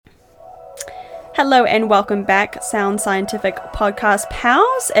Hello and welcome back, Sound Scientific Podcast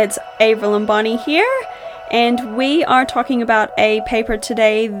pals. It's Avril and Bonnie here, and we are talking about a paper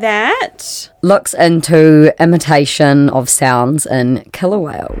today that looks into imitation of sounds in killer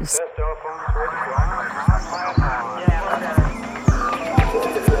whales.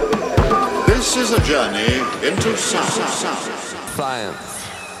 This is a journey into sound. Science.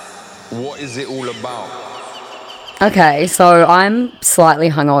 What is it all about? Okay, so I'm slightly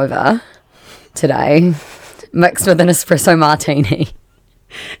hungover today, mixed with an espresso martini.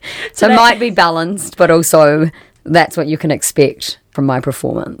 So it might be balanced, but also that's what you can expect from my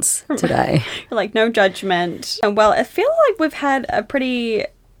performance today. like no judgment. And well, I feel like we've had a pretty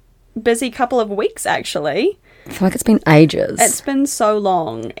busy couple of weeks actually. I feel like it's been ages. It's been so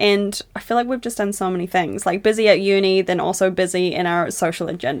long, and I feel like we've just done so many things, like busy at uni, then also busy in our social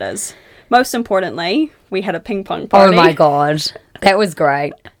agendas. Most importantly, we had a ping pong party. Oh my god, that was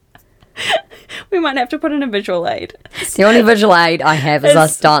great. We might have to put in a visual aid. The only visual aid I have is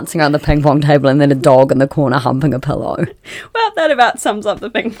us dancing around the ping pong table and then a dog in the corner humping a pillow. Well, that about sums up the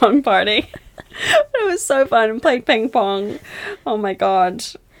ping pong party. It was so fun and played ping pong. Oh my god.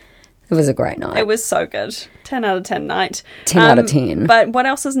 It was a great night. It was so good. 10 out of 10 night. 10 out of 10. But what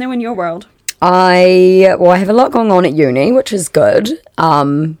else is new in your world? I have a lot going on at uni, which is good.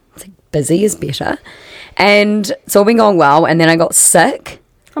 I think busy is better. And it's all been going well. And then I got sick.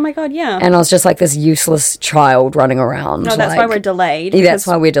 Oh my god, yeah. And I was just like this useless child running around. No, that's why we're delayed. Yeah, that's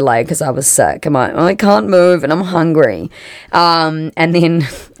why we're delayed, because I was sick. I'm like, I can't move and I'm hungry. And then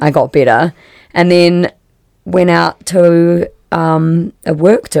I got better. And then went out to a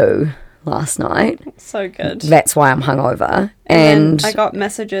work do last night. So good. That's why I'm hungover. And I got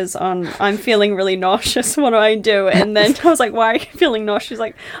messages on, I'm feeling really nauseous, what do I do? And then I was like, why are you feeling nauseous? She's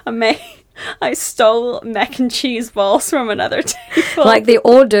like, I stole mac and cheese balls from another table. Like the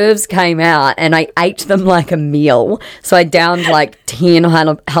hors d'oeuvres came out and I ate them like a meal. So I downed like 10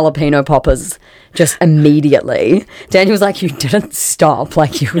 jalapeno poppers just immediately. Daniel was like, you didn't stop.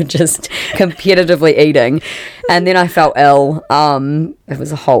 Like you were just competitively eating. And then I felt ill. It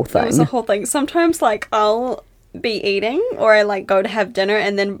was a whole thing. It was a whole thing. Sometimes like I'll be eating or I like go to have dinner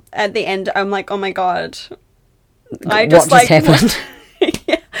and then at the end I'm like, oh my god. What just happened?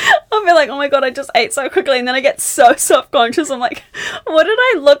 Yeah. I'll be like, oh my god, I just ate so quickly, and then I get so self-conscious. I'm like, what did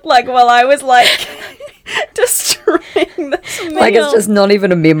I look like while I was like destroying this meal? Like it's just not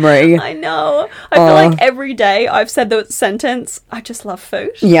even a memory. I know. I feel like every day I've said the sentence, I just love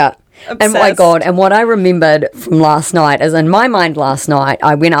food. Yeah. Obsessed. And my god, and what I remembered from last night is in my mind last night,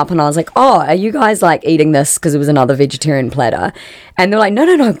 I went up and I was like, oh, are you guys like eating this? Because it was another vegetarian platter. And they're like,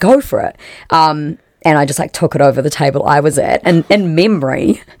 no, go for it. And I just like took it over the table I was at. And in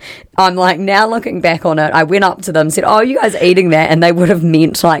memory, I'm like now looking back on it, I went up to them and said, oh, you guys eating that? And they would have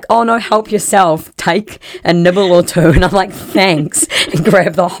meant like, oh no, help yourself. Take a nibble or two. And I'm like, thanks. And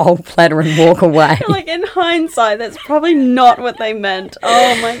grab the whole platter and walk away. Like in hindsight, that's probably not what they meant.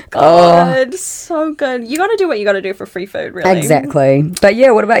 Oh my God. So good. You got to do what you got to do for free food, really. Exactly. But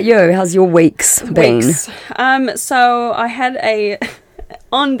yeah, what about you? How's your weeks been? So I had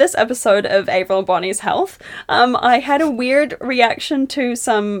on this episode of Avril and Bonnie's Health, I had a weird reaction to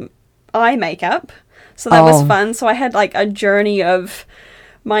some eye makeup. So that was fun. So I had like a journey of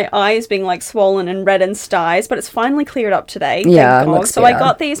my eyes being like swollen and red and styes, but it's finally cleared up today. Yeah, it looks so better. I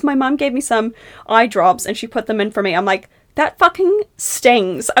got these. My mum gave me some eye drops and she put them in for me. I'm like, that fucking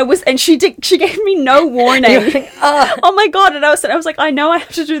stings. She gave me no warning. Like, oh my god! And I was like, I know I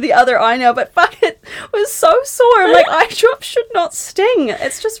have to do the other eye now, but fuck, it was so sore. I'm like, eye drops should not sting.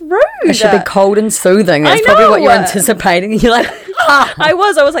 It's just rude. It should be cold and soothing. That's probably what you're anticipating. You're like, I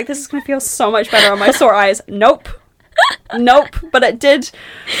was like, this is gonna feel so much better on my sore eyes. Nope. But it did.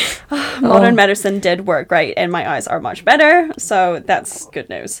 Modern medicine did work great, and my eyes are much better. So that's good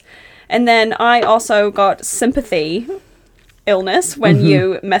news. And then I also got sympathy illness when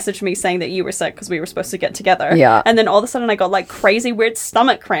you messaged me saying that you were sick because we were supposed to get together. Yeah. And then all of a sudden I got like crazy weird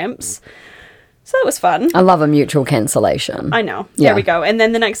stomach cramps. So that was fun. I love a mutual cancellation. I know. Yeah. There we go. And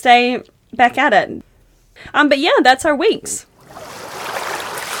then the next day, back at it. But yeah, that's our weeks.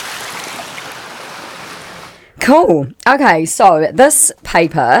 Cool. Okay, so this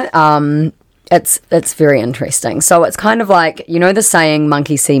paper, it's very interesting. So it's kind of like, you know the saying,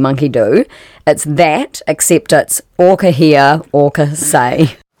 monkey see, monkey do? It's that, except it's orca hear, orca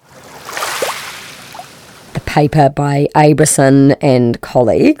say. The paper by Abrason and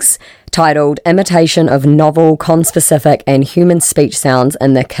colleagues, titled Imitation of Novel, Conspecific and Human Speech Sounds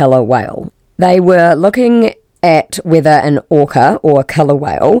in the Killer Whale. They were looking at whether an orca or killer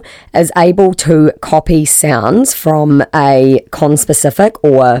whale is able to copy sounds from a conspecific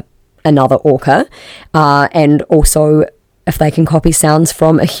or another orca, and also if they can copy sounds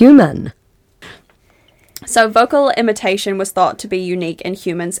from a human. So vocal imitation was thought to be unique in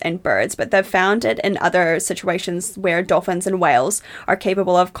humans and birds, but they've found it in other situations where dolphins and whales are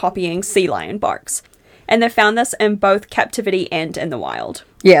capable of copying sea lion barks. And they found this in both captivity and in the wild.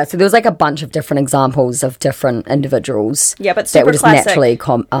 Yeah, so there was like a bunch of different examples of different individuals. Yeah, but that were just classic, naturally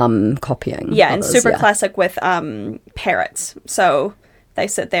copying. Yeah, others, and super classic with parrots. So they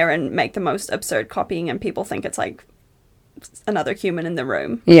sit there and make the most absurd copying, and people think it's like another human in the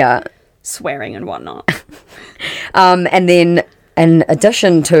room. Yeah. Swearing and whatnot. And then in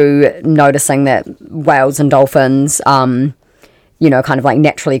addition to noticing that whales and dolphins, kind of like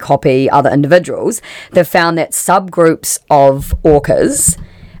naturally copy other individuals, they've found that subgroups of orcas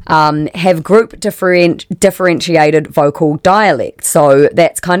have group differentiated vocal dialect. So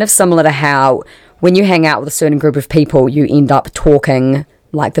that's kind of similar to how when you hang out with a certain group of people, you end up talking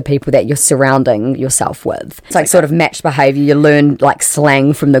like the people that you're surrounding yourself with. It's like sort of matched behavior. You learn like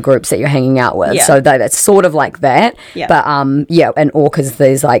slang from the groups that you're hanging out with. Yeah. So that's sort of like that. Yeah. But in orcas,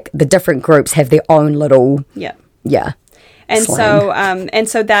 there's like the different groups have their own little And slang.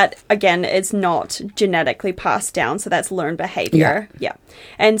 so that again is not genetically passed down, so that's learned behavior. Yeah.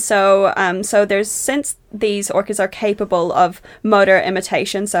 And so there's, since these orcas are capable of motor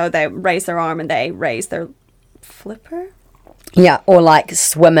imitation, so they raise their arm and they raise their flipper. Yeah, or like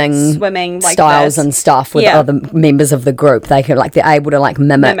swimming like styles this. And stuff with other members of the group. They're able to like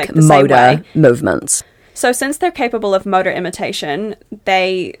mimic the same motor way. movements. So since they're capable of motor imitation,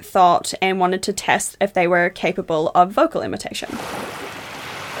 they thought and wanted to test if they were capable of vocal imitation.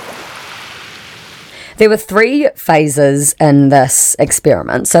 There were 3 phases in this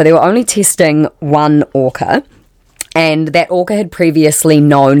experiment. So they were only testing one orca. And that orca had previously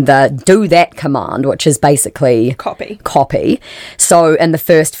known the do that command, which is basically copy. So in the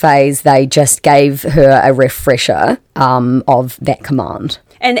first phase, they just gave her a refresher of that command.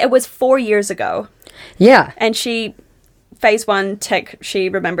 And it was 4 years ago. Yeah. And phase 1 tick, she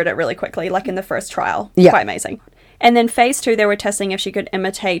remembered it really quickly, like in the first trial. Yeah. Quite amazing. And then phase 2, they were testing if she could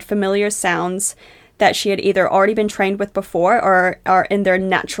imitate familiar sounds that she had either already been trained with before or are in their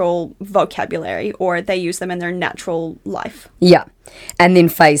natural vocabulary, or they use them in their natural life. Yeah. And then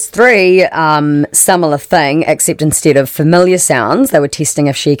phase 3, similar thing, except instead of familiar sounds, they were testing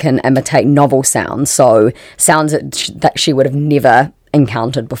if she can imitate novel sounds. So sounds that she would have never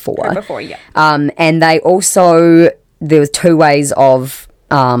encountered before. And they also, there was 2 ways of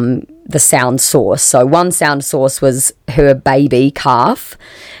the sound source. So one sound source was her baby calf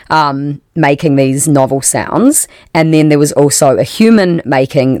making these novel sounds, and then there was also a human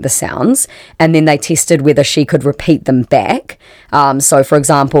making the sounds, and then they tested whether she could repeat them back. So for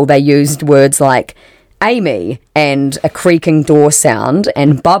example, they used words like Amy and a creaking door sound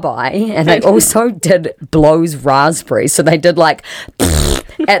and bye-bye, and they also did blows raspberries. So they did like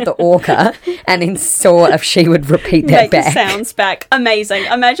at the orca and then saw if she would repeat that make back. The sounds back. Amazing.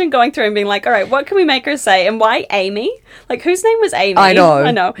 Imagine going through and being like, all right, what can we make her say? And why Amy? Like, whose name was Amy? I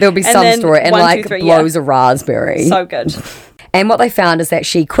know. There'll be some story. And 1, like 2, 3, blows a raspberry. So good. And what they found is that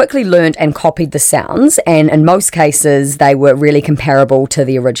she quickly learned and copied the sounds, and in most cases they were really comparable to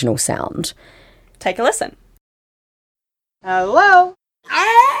the original sound. Take a listen. Hello?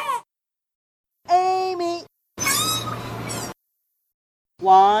 Amy.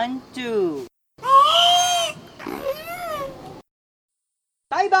 1, 2.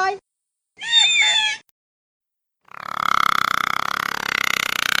 Bye-bye.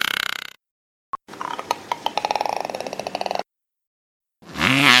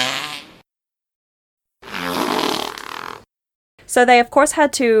 So they, of course,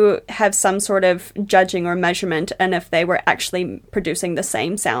 had to have some sort of judging or measurement and if they were actually producing the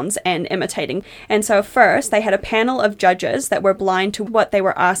same sounds and imitating. And so first, they had a panel of judges that were blind to what they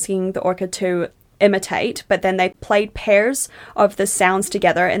were asking the orca to imitate, but then they played pairs of the sounds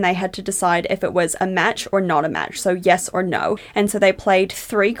together and they had to decide if it was a match or not a match, so yes or no. And so they played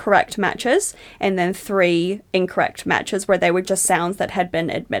 3 correct matches and then 3 incorrect matches where they were just sounds that had been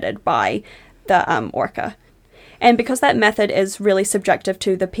admitted by the orca. And because that method is really subjective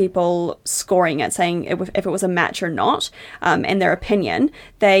to the people scoring it, saying if it was a match or not, in their opinion,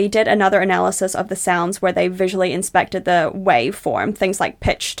 they did another analysis of the sounds where they visually inspected the waveform, things like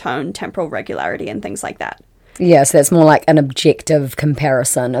pitch, tone, temporal regularity, and things like that. Yeah, so that's more like an objective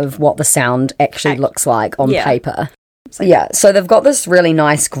comparison of what the sound actually looks like on paper. So they've got this really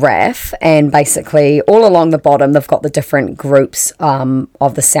nice graph, and basically all along the bottom they've got the different groups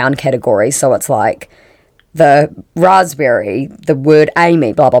of the sound categories. So it's like the raspberry, the word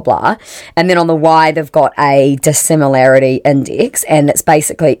Amy, blah, blah, blah. And then on the Y, they've got a dissimilarity index, and it's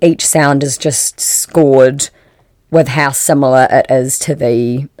basically each sound is just scored with how similar it is to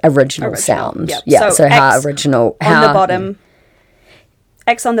the original sound. Yep. Yeah, so how X original... on the bottom,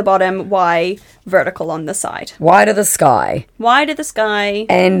 X on the bottom, Y vertical on the side. Y to the sky. Y to the sky.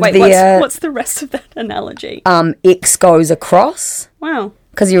 And wait, what's the rest of that analogy? X goes across, Wow.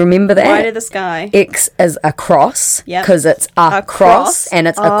 because you remember that? Y to the sky. X is across, Yep. because it's a cross, and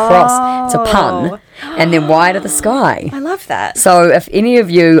it's across. It's a pun. And then Y to the sky. I love that. So if any of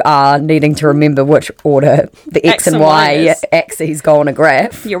you are needing to remember which order the X and Y is. axes go on a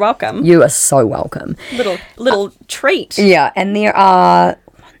graph, You're welcome. you are so welcome. Little treat. Yeah, and there are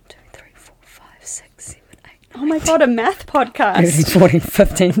 1, 2, 3, 4, 5, 6, 7, 8, Oh my god, a math podcast. 14,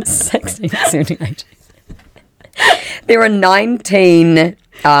 15, 16, 17, 18. There are 19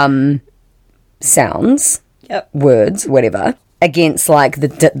 sounds, Yep. words, whatever, against like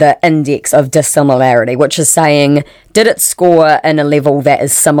the index of dissimilarity, which is saying, did it score in a level that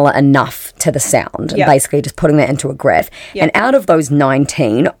is similar enough to the sound? Yep. Basically just putting that into a graph. Yep. And out of those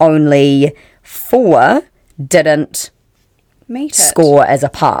 19, only 4 didn't Meet it. score as a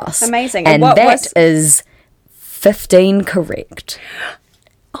pass. Amazing. And And what that was- is 15 correct.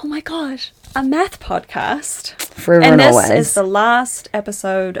 Oh my god, a math podcast. Forever And and this always. is the last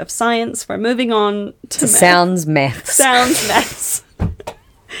episode of science. We're moving on to math. Sounds maths. Sounds maths.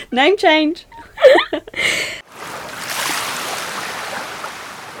 Name change.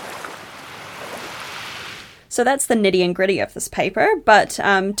 So that's the nitty and gritty of this paper, but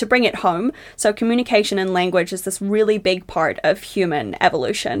to bring it home, so communication and language is this really big part of human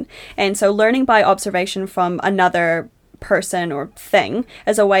evolution. And so learning by observation from another person or thing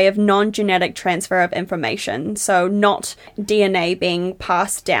as a way of non-genetic transfer of information, so not DNA being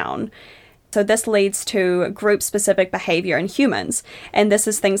passed down. So this leads to group-specific behavior in humans, and this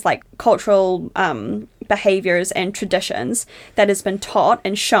is things like cultural behaviors and traditions that has been taught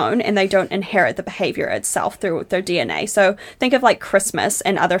and shown, and they don't inherit the behavior itself through their DNA. So think of like Christmas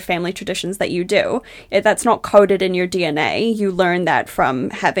and other family traditions that you do. If that's not coded in your DNA. You learn that from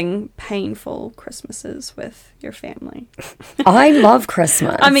having painful Christmases with your family. I love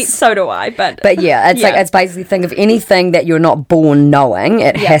Christmas. I mean, so do I, but yeah, it's like, it's basically, think of anything that you're not born knowing,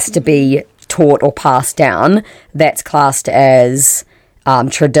 it has to be taught or passed down. That's classed as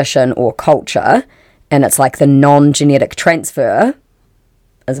tradition or culture, and it's like the non-genetic transfer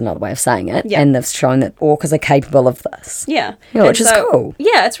is another way of saying it. Yeah. And they've shown that orcas are capable of this. Yeah. Yeah, which And is cool.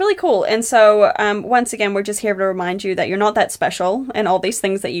 Yeah, it's really cool. And so, once again, we're just here to remind you that you're not that special, and all these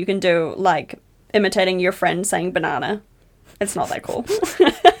things that you can do, like imitating your friend saying banana, it's not that cool.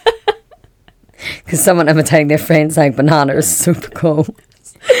 Because someone imitating their friend saying banana is super cool.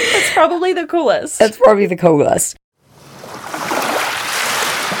 It's probably the coolest. That's probably the coolest.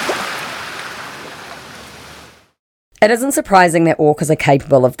 It isn't surprising that orcas are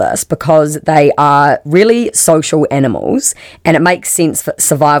capable of this because they are really social animals, and it makes sense for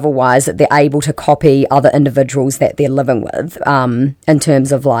survival-wise that they're able to copy other individuals that they're living with in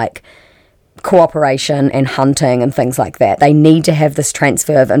terms of like cooperation and hunting and things like that. They need to have this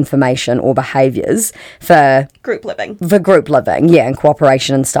transfer of information or behaviours for Group living. group living, yeah, and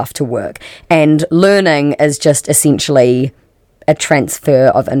cooperation and stuff to work. And learning is just essentially a transfer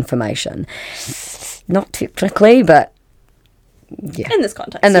of information. Not technically, but yeah. In this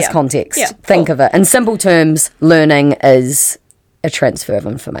context. In this yeah. context, Yeah, think cool. of it. In simple terms, learning is a transfer of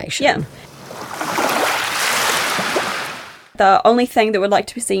information. Yeah. The only thing that would like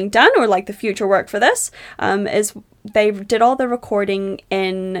to be seen done, or like the future work for this, is they did all the recording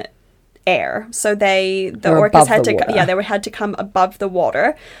in air. So the Or orcas above had the to water. they had to come above the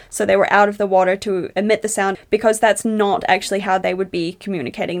water. So they were out of the water to emit the sound, because that's not actually how they would be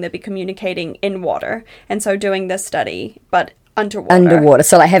communicating. They'd be communicating in water. And so doing this study, but underwater.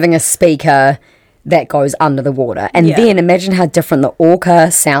 So like having a speaker that goes under the water. And Yeah. then imagine how different the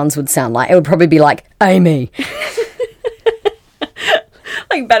orca sounds would sound like. It would probably be like, Amy.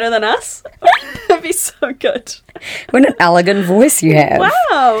 Like better than us. That'd be so good. What an elegant voice you have.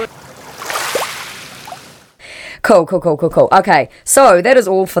 Wow. Cool. Okay, so that is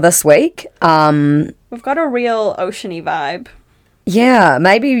all for this week. We've got a real oceany vibe. Yeah,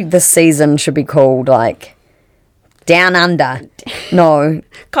 maybe this season should be called like Down Under. No.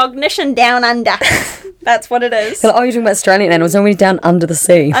 Cognition down under. That's what it is. Oh, you're talking about Australian animals, only down under the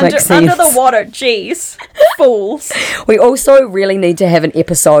sea. Under Makes sense. the water. Jeez. Fools. We also really need to have an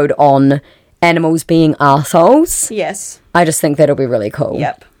episode on animals being arseholes. Yes. I just think that'll be really cool.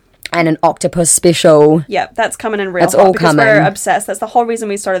 Yep. and an octopus special. Yeah, that's coming in real That's hot all because coming. we're obsessed. That's the whole reason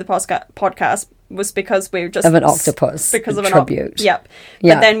we started the podcast was because we're just Of an octopus because of an tribute. Yep.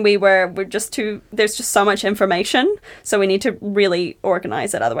 Yeah. But then we're just too. There's just so much information, so we need to really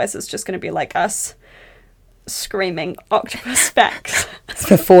organize it. Otherwise, it's just going to be like us screaming octopus facts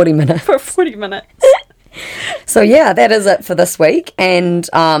For 40 minutes. for 40 minutes. So yeah, that is it for this week. And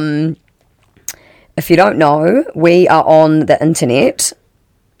if you don't know, we are on the internet.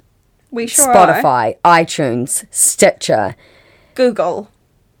 We sure are. Spotify, iTunes, Stitcher, Google.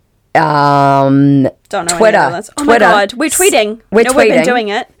 um, Don't know Twitter. any of this. Oh Twitter. my god, we're tweeting. We're We've been tweeting. doing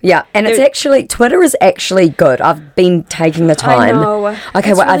it. Yeah, and it's There- actually, Twitter is actually good. I've been taking the time. know.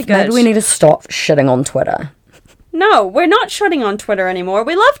 Okay, It's well, really maybe good. we need to stop shitting on Twitter. No, we're not shutting on Twitter anymore.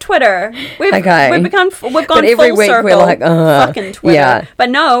 We love Twitter. We've gone But every full week we're circle. like, fucking Twitter. yeah. But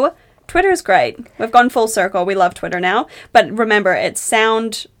no, Twitter's great. We've gone full circle. We love Twitter now. But remember, it's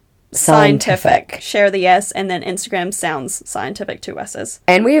sound scientific. Share the S, and then Instagram sounds scientific, 2 S's.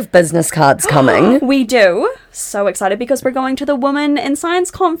 And we have business cards coming. We do. So excited because we're going to the Women in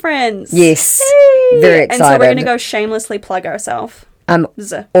Science conference. Yes. Yay! Very And so we're going to excited. go shamelessly plug ourselves. I'm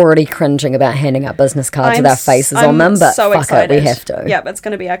already cringing about handing out business cards with our faces on them, but so fuck excited. it, we have to. Yeah, it's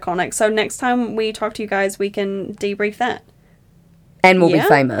going to be iconic. So next time we talk to you guys, we can debrief that. And we'll Yeah? be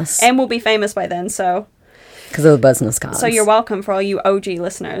famous And we'll be famous by then, so because of the business cards. so you're welcome for all you OG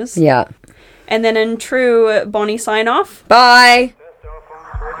listeners. Yeah. And then in true Bonnie sign off. Bye.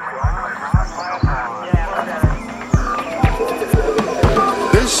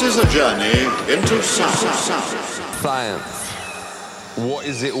 This is a journey into sound. Science. What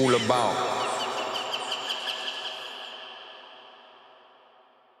is it all about?